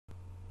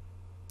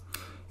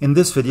In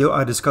this video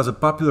I discuss a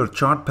popular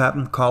chart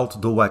pattern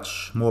called the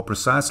wedge, more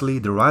precisely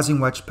the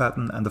rising wedge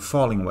pattern and the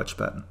falling wedge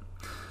pattern.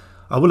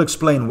 I will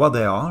explain what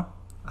they are,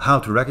 how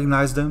to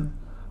recognize them,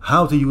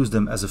 how to use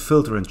them as a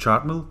filter in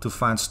ChartMill to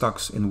find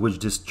stocks in which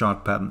this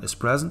chart pattern is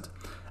present,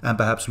 and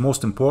perhaps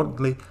most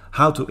importantly,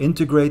 how to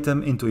integrate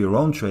them into your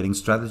own trading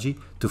strategy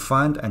to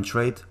find and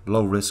trade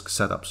low-risk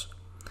setups.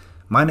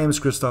 My name is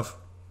Christoph,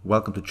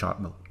 welcome to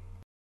ChartMill.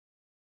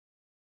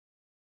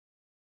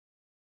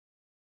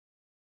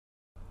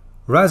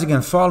 Rising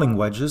and falling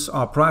wedges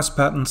are price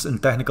patterns in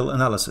technical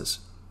analysis.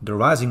 The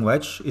rising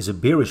wedge is a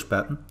bearish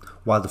pattern,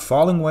 while the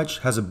falling wedge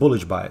has a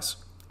bullish bias.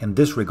 In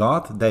this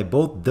regard, they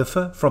both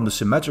differ from the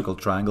symmetrical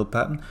triangle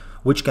pattern,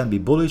 which can be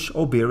bullish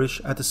or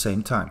bearish at the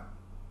same time.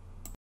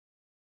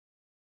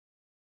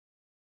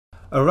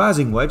 A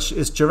rising wedge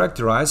is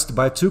characterized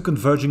by two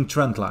converging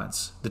trend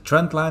lines. The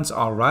trend lines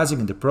are rising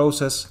in the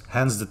process,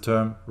 hence the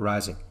term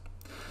rising.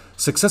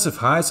 Successive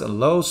highs and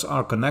lows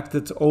are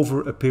connected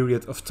over a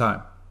period of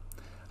time.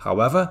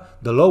 However,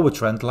 the lower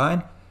trend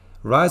line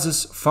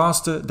rises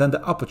faster than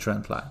the upper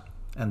trend line,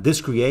 and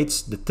this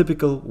creates the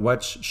typical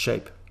wedge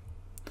shape.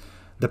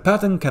 The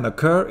pattern can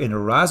occur in a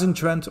rising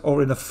trend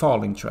or in a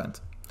falling trend.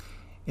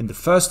 In the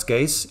first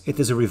case, it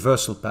is a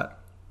reversal pattern.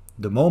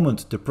 The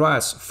moment the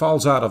price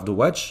falls out of the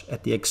wedge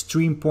at the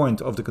extreme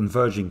point of the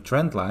converging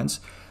trend lines,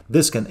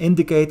 this can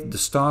indicate the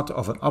start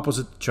of an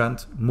opposite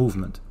trend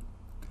movement.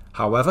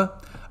 However,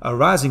 a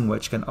rising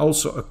wedge can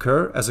also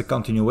occur as a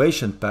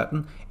continuation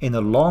pattern in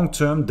a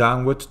long-term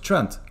downward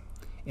trend.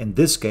 In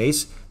this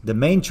case, the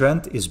main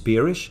trend is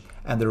bearish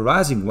and the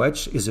rising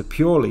wedge is a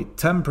purely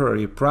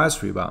temporary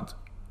price rebound.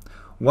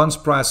 Once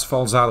price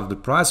falls out of the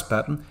price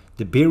pattern,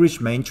 the bearish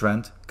main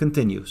trend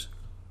continues.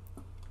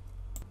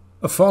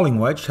 A falling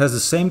wedge has the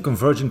same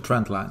converging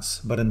trend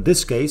lines, but in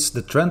this case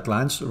the trend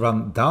lines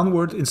run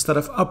downward instead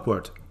of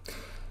upward.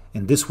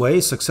 In this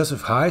way,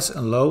 successive highs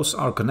and lows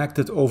are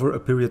connected over a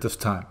period of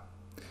time.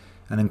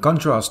 And in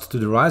contrast to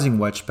the rising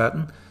wedge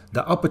pattern,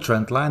 the upper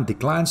trend line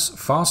declines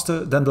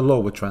faster than the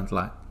lower trend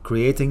line,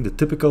 creating the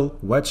typical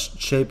wedge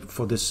shape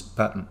for this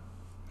pattern.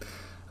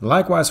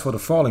 Likewise, for the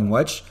falling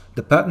wedge,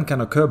 the pattern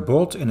can occur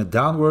both in a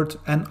downward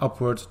and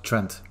upward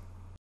trend.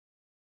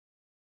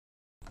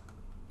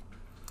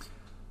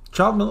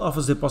 ChartMill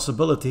offers the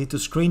possibility to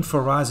screen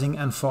for rising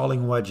and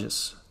falling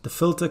wedges. The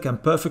filter can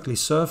perfectly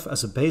serve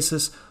as a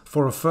basis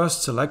for a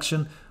first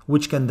selection,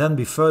 which can then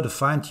be further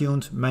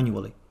fine-tuned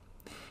manually.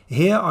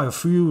 Here are a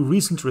few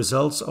recent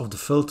results of the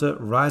filter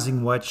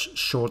Rising Wedge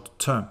Short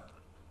Term.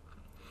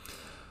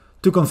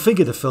 To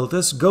configure the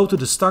filters, go to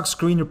the Stock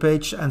Screener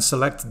page and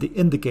select the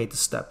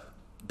Indicators tab.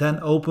 Then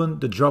open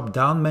the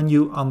drop-down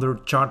menu under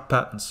Chart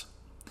Patterns.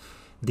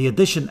 The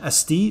addition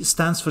ST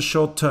stands for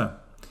Short Term.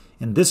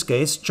 In this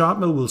case,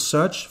 ChartMill will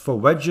search for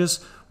wedges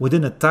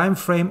within a time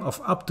frame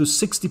of up to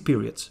 60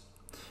 periods.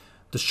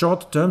 The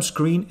short-term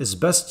screen is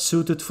best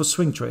suited for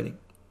swing trading.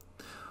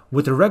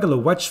 With the regular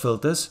wedge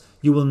filters,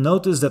 you will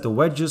notice that the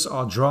wedges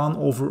are drawn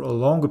over a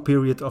longer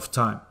period of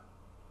time.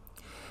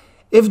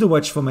 If the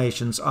wedge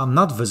formations are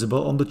not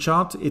visible on the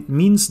chart, it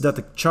means that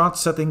the chart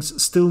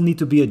settings still need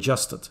to be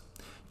adjusted.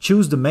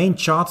 Choose the main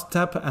chart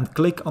tab and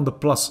click on the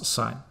plus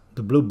sign,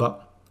 the blue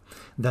button.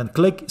 Then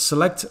click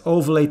Select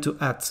Overlay to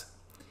Add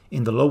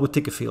in the lower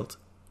ticker field.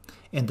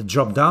 In the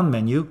drop-down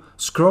menu,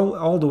 scroll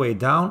all the way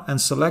down and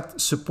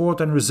select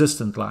Support and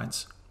Resistance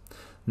lines.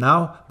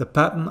 Now the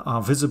patterns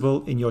are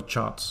visible in your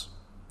charts.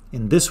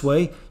 In this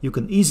way, you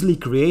can easily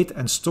create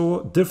and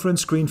store different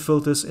screen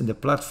filters in the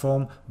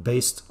platform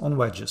based on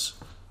wedges.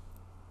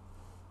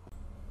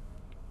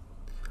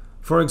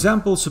 For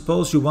example,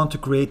 suppose you want to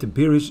create a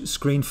bearish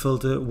screen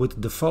filter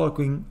with the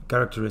following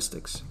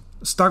characteristics.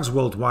 Stocks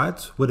worldwide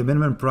with a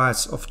minimum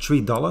price of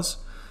 $3,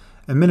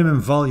 a minimum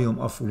volume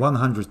of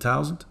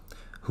 100,000,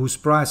 whose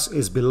price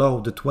is below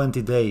the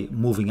 20-day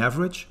moving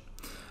average,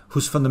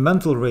 whose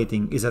fundamental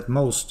rating is at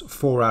most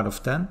 4 out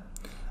of 10,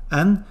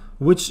 and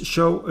which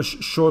show a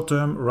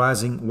short-term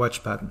rising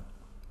wedge pattern.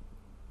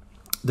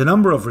 The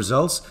number of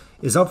results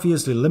is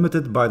obviously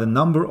limited by the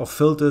number of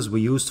filters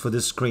we used for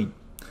this screen.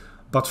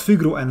 But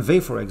Fugro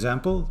NV, for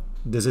example,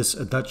 this is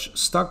a Dutch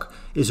stock,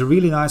 is a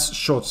really nice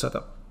short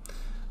setup.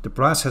 The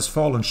price has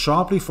fallen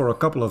sharply for a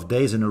couple of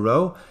days in a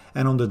row,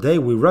 and on the day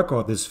we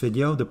record this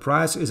video, the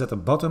price is at the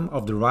bottom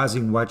of the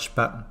rising wedge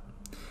pattern.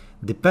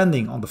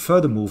 Depending on the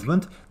further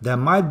movement, there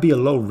might be a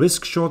low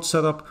risk short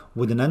setup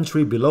with an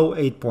entry below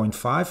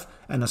 8.5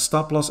 and a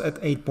stop loss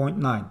at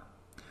 8.9.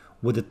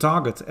 With a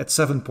target at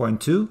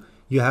 7.2,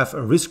 you have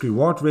a risk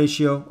reward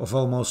ratio of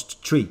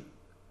almost 3.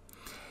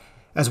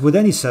 As with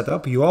any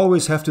setup, you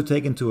always have to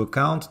take into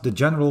account the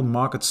general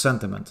market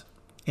sentiment.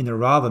 In a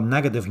rather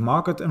negative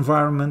market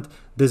environment,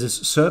 this is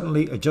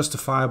certainly a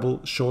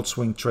justifiable short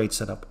swing trade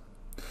setup.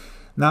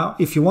 Now,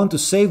 if you want to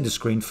save the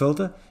screen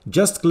filter,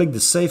 just click the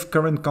Save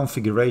Current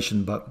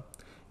Configuration button.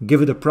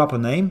 Give it a proper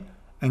name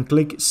and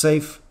click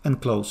Save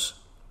and Close.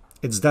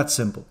 It's that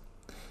simple.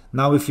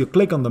 Now, if you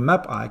click on the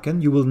map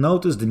icon, you will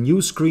notice the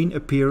new screen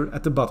appear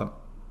at the bottom.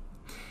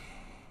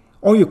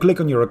 Or you click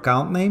on your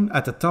account name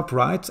at the top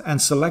right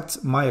and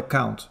select My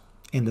Account.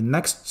 In the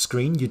next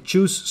screen, you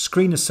choose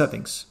Screen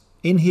Settings.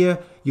 In here,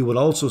 you will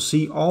also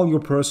see all your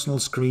personal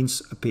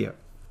screens appear.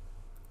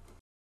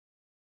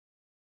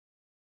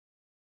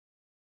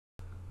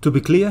 To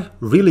be clear,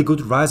 really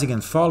good rising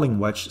and falling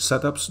wedge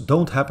setups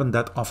don't happen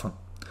that often.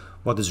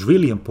 What is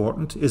really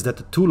important is that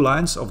the two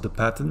lines of the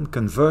pattern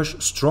converge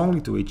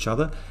strongly to each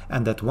other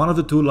and that one of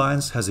the two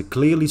lines has a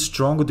clearly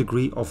stronger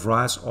degree of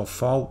rise or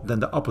fall than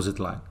the opposite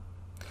line.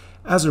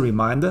 As a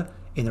reminder,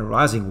 in a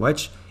rising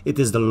wedge, it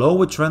is the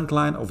lower trend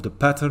line of the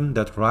pattern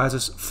that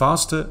rises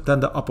faster than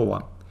the upper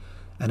one.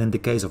 And in the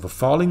case of a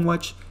falling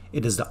wedge,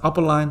 it is the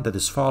upper line that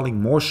is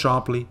falling more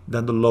sharply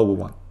than the lower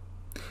one.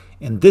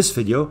 In this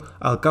video,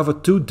 I'll cover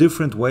two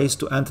different ways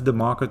to enter the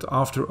market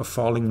after a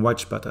falling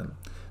wedge pattern: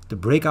 the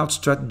breakout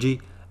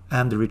strategy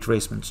and the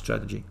retracement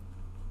strategy.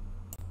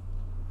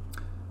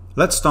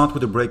 Let's start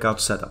with the breakout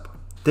setup.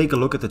 Take a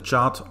look at the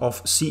chart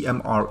of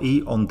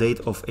CMRE on date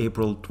of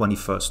April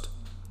 21st.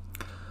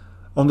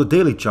 On the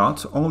daily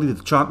chart, only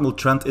the ChartMill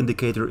trend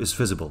indicator is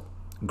visible.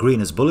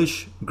 Green is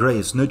bullish, grey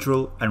is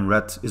neutral, and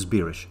red is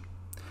bearish.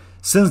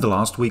 Since the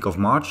last week of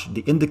March,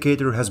 the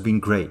indicator has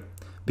been grey,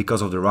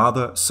 because of the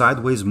rather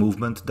sideways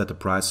movement that the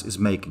price is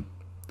making.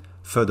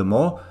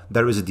 Furthermore,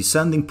 there is a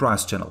descending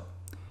price channel,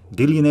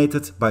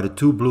 delineated by the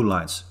two blue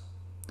lines.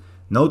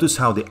 Notice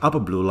how the upper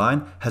blue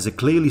line has a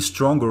clearly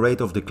stronger rate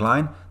of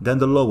decline than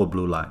the lower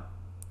blue line,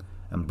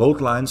 and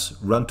both lines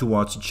run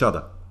towards each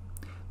other.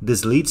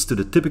 This leads to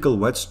the typical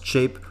wedge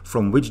shape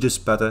from which this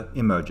pattern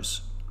emerges.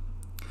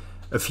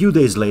 A few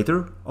days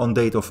later, on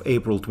date of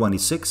April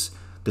 26,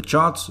 the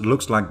chart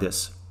looks like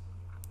this.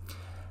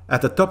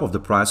 At the top of the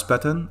price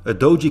pattern, a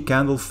doji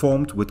candle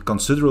formed with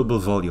considerable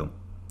volume.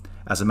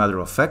 As a matter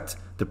of fact,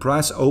 the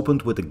price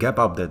opened with a gap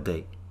up that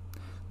day.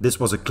 This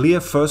was a clear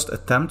first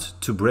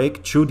attempt to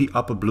break through the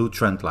upper blue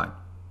trend line.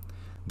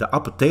 The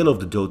upper tail of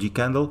the doji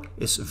candle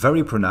is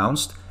very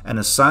pronounced and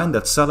a sign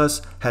that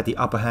sellers had the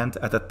upper hand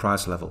at that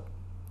price level.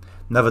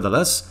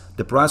 Nevertheless,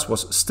 the price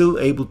was still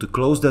able to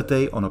close that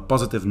day on a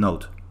positive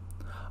note.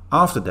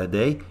 After that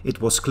day,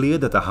 it was clear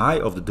that the high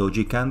of the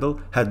doji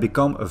candle had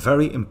become a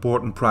very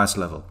important price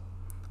level.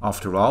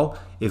 After all,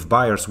 if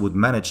buyers would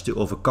manage to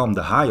overcome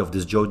the high of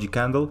this doji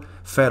candle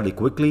fairly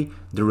quickly,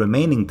 the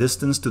remaining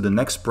distance to the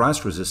next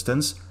price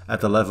resistance at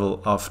the level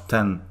of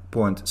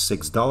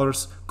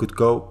 $10.6 could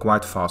go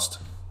quite fast.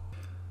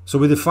 So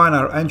we define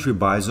our entry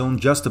buy zone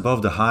just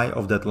above the high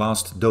of that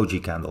last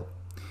doji candle.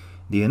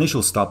 The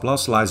initial stop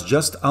loss lies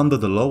just under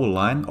the lower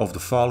line of the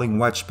falling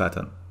wedge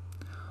pattern.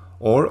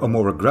 Or a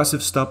more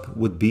aggressive stop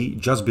would be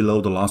just below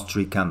the last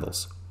three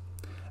candles.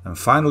 And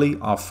finally,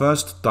 our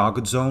first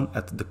target zone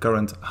at the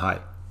current high.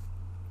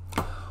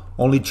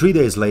 Only 3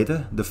 days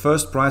later, the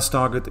first price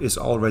target is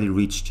already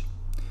reached.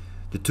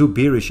 The two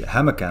bearish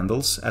hammer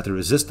candles at the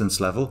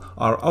resistance level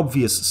are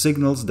obvious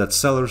signals that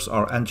sellers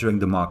are entering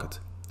the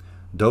market.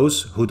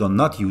 Those who do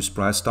not use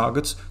price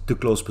targets to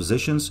close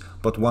positions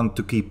but want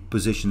to keep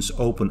positions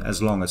open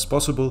as long as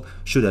possible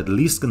should at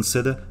least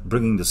consider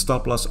bringing the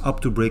stop loss up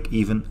to break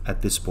even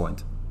at this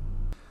point.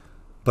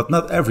 But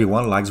not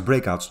everyone likes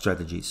breakout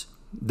strategies.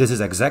 This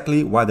is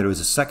exactly why there is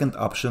a second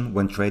option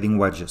when trading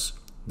wedges.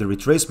 The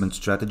retracement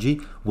strategy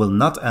will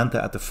not enter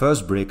at the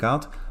first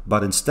breakout,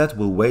 but instead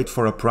will wait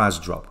for a price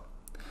drop.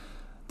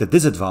 The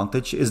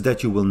disadvantage is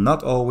that you will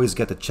not always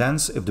get a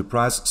chance if the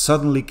price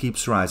suddenly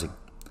keeps rising.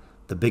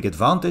 The big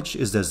advantage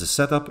is that the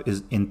setup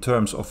in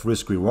terms of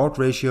risk-reward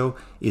ratio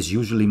is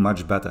usually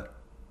much better.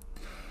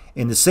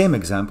 In the same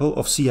example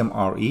of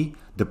CMRE,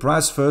 the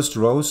price first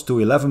rose to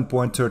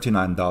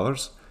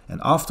 $11.39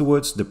 and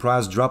afterwards the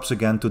price drops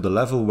again to the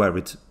level where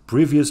it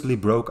previously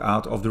broke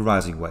out of the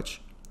rising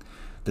wedge.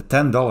 The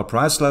 $10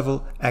 price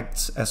level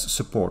acts as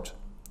support.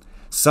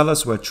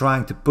 Sellers were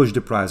trying to push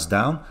the price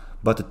down,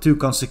 but the two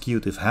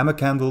consecutive hammer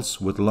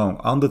candles with long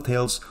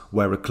undertails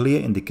were a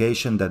clear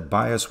indication that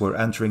buyers were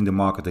entering the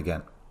market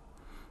again.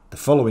 The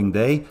following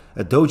day,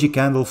 a doji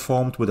candle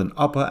formed with an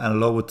upper and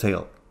lower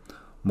tail.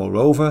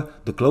 Moreover,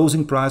 the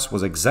closing price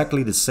was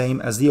exactly the same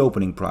as the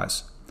opening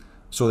price,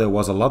 so there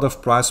was a lot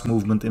of price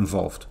movement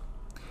involved.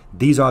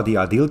 These are the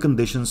ideal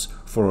conditions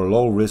for a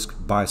low-risk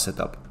buy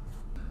setup.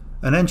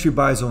 An entry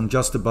buy zone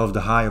just above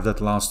the high of that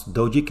last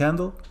doji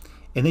candle,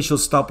 initial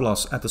stop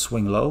loss at the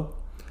swing low,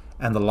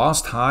 and the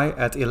last high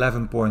at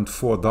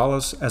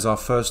 $11.4 as our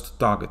first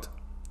target.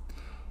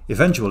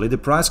 Eventually the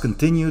price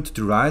continued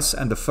to rise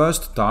and the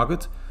first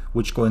target,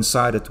 which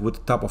coincided with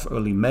the top of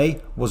early May,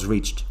 was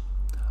reached.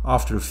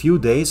 After a few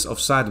days of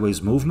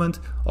sideways movement,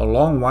 a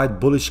long white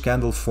bullish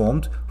candle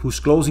formed whose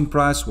closing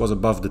price was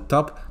above the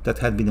top that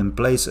had been in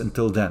place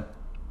until then.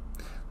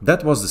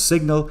 That was the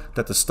signal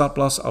that the stop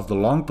loss of the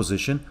long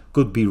position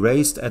could be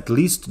raised at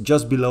least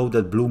just below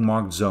that blue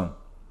marked zone.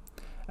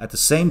 At the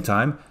same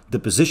time, the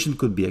position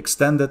could be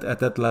extended at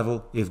that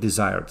level if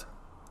desired.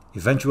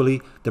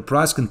 Eventually, the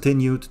price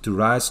continued to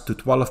rise to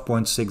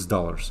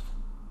 $12.6.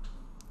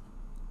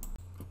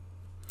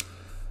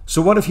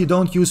 So what if you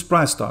don't use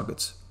price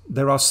targets?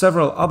 There are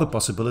several other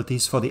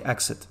possibilities for the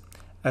exit.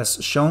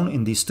 As shown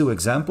in these two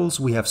examples,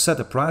 we have set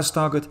a price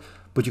target,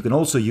 but you can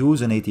also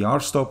use an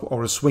ATR stop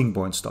or a swing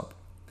point stop.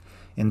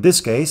 In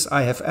this case,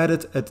 I have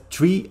added a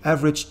 3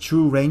 average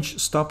true range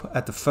stop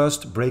at the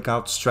first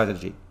breakout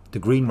strategy, the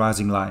green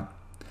rising line.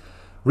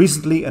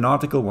 Recently, an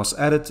article was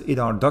added in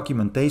our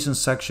documentation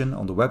section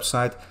on the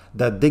website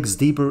that digs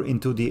deeper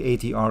into the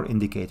ATR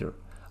indicator.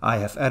 I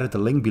have added a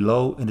link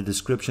below in the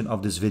description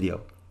of this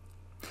video.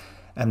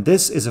 And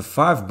this is a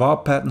 5-bar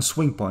pattern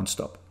swing point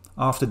stop,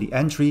 after the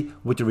entry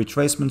with the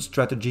retracement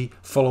strategy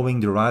following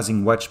the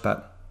rising wedge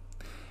pattern.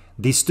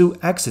 These two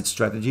exit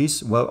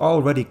strategies were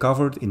already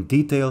covered in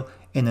detail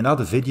in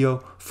another video,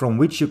 from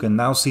which you can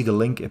now see the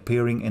link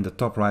appearing in the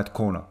top right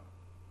corner.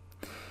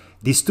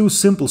 These two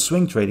simple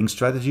swing trading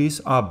strategies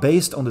are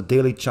based on the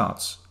daily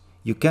charts.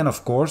 You can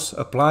of course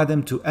apply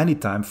them to any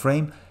time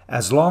frame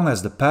as long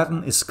as the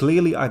pattern is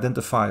clearly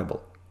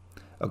identifiable.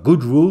 A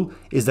good rule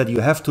is that you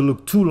have to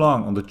look too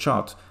long on the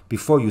chart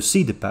before you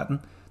see the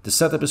pattern. The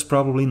setup is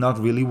probably not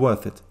really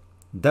worth it.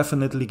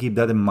 Definitely keep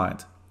that in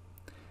mind.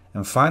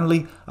 And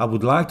finally, I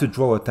would like to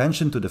draw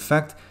attention to the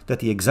fact that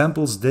the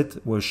examples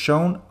that were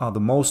shown are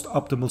the most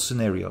optimal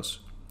scenarios.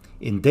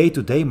 In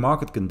day-to-day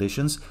market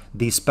conditions,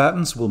 these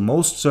patterns will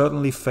most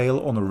certainly fail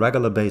on a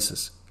regular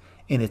basis.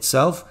 In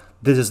itself,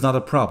 this is not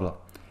a problem,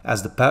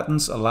 as the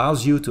patterns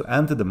allows you to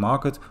enter the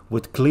market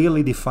with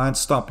clearly defined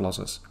stop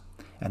losses.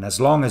 And as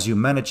long as you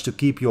manage to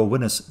keep your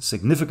winners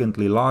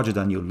significantly larger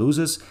than your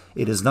losers,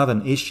 it is not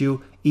an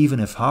issue even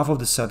if half of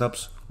the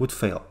setups would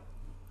fail.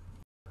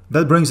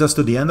 That brings us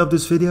to the end of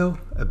this video.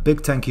 A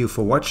big thank you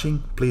for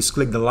watching. Please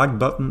click the like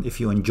button if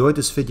you enjoyed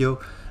this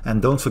video,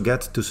 and don't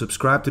forget to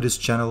subscribe to this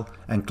channel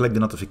and click the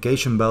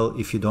notification bell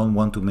if you don't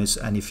want to miss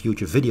any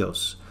future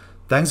videos.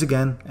 Thanks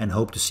again and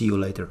hope to see you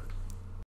later.